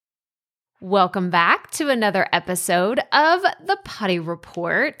Welcome back to another episode of the Poddy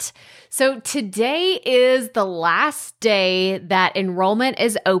Report. So today is the last day that enrollment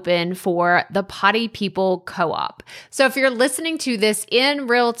is open for the Poddy People Co-op. So if you're listening to this in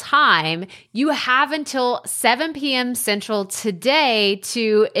real time, you have until 7 p.m. Central today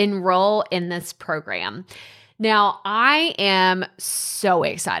to enroll in this program. Now, I am so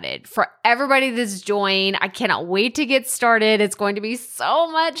excited for everybody that's joined. I cannot wait to get started. It's going to be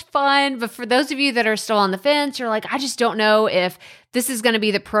so much fun. But for those of you that are still on the fence, you're like, I just don't know if this is going to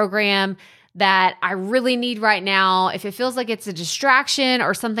be the program that I really need right now. If it feels like it's a distraction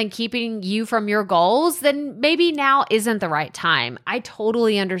or something keeping you from your goals, then maybe now isn't the right time. I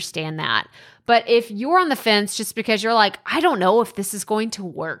totally understand that. But if you're on the fence just because you're like, I don't know if this is going to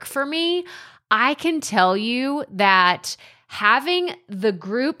work for me, I can tell you that having the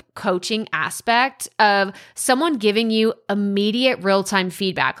group coaching aspect of someone giving you immediate real-time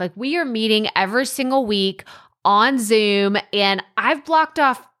feedback, like we are meeting every single week on Zoom, and I've blocked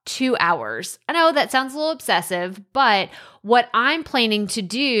off 2 hours. I know that sounds a little obsessive, but what I'm planning to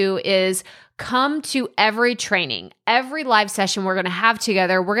do is come to every training, every live session we're going to have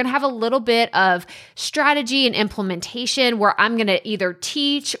together. We're going to have a little bit of strategy and implementation where I'm going to either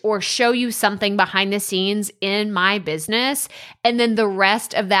teach or show you something behind the scenes in my business. And then the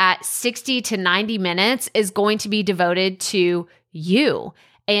rest of that 60 to 90 minutes is going to be devoted to you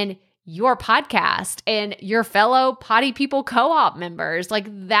and your podcast and your fellow Poddy People Co-op members. Like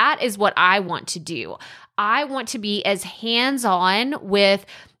that is what I want to do. I want to be as hands-on with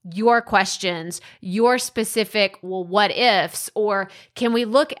your questions, your specific, well, what ifs, or can we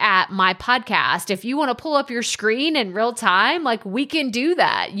look at my podcast? If you want to pull up your screen in real time, like we can do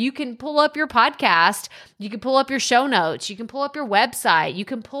that. You can pull up your podcast. You can pull up your show notes. You can pull up your website. You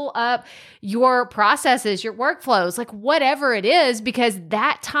can pull up your processes, your workflows, like whatever it is, because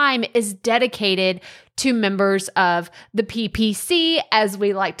that time is dedicated to members of the PPC, as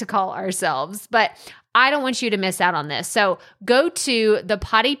we like to call ourselves. But I don't want you to miss out on this. So go to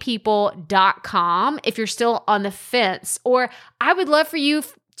thepoddypeople.com if you're still on the fence, or I would love for you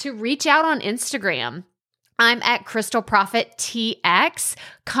to reach out on Instagram. I'm at Crystal Prophet TX.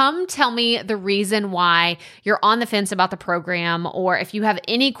 Come tell me the reason why you're on the fence about the program, or if you have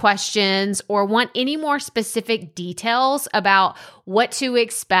any questions or want any more specific details about what to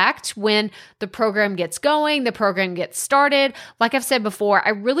expect when the program gets going, the program gets started. Like I've said before,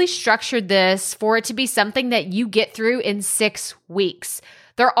 I really structured this for it to be something that you get through in 6 weeks.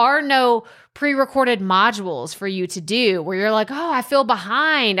 There are no pre-recorded modules for you to do where you're like, oh, I feel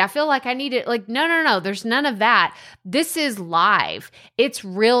behind. I feel like I need it. Like, no. There's none of that. This is live. It's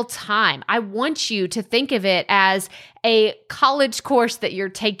real time. I want you to think of it as a college course that you're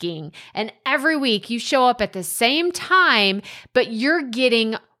taking. And every week you show up at the same time, but you're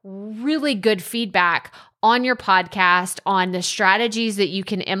getting really good feedback on your podcast on the strategies that you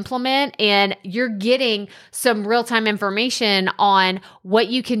can implement, and you're getting some real-time information on what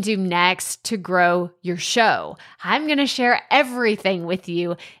you can do next to grow your show. I'm going to share everything with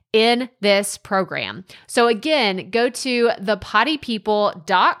you in this program. So again, go to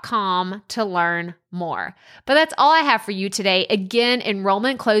thepoddypeople.com to learn more. But that's all I have for you today. Again,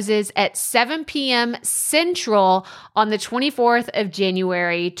 enrollment closes at 7 p.m. Central on the 24th of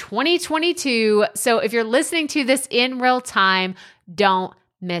January, 2022. So if you're listening to this in real time, don't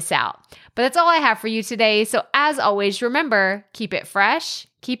miss out. But that's all I have for you today. So as always, remember, keep it fresh,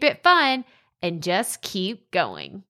 keep it fun, and just keep going.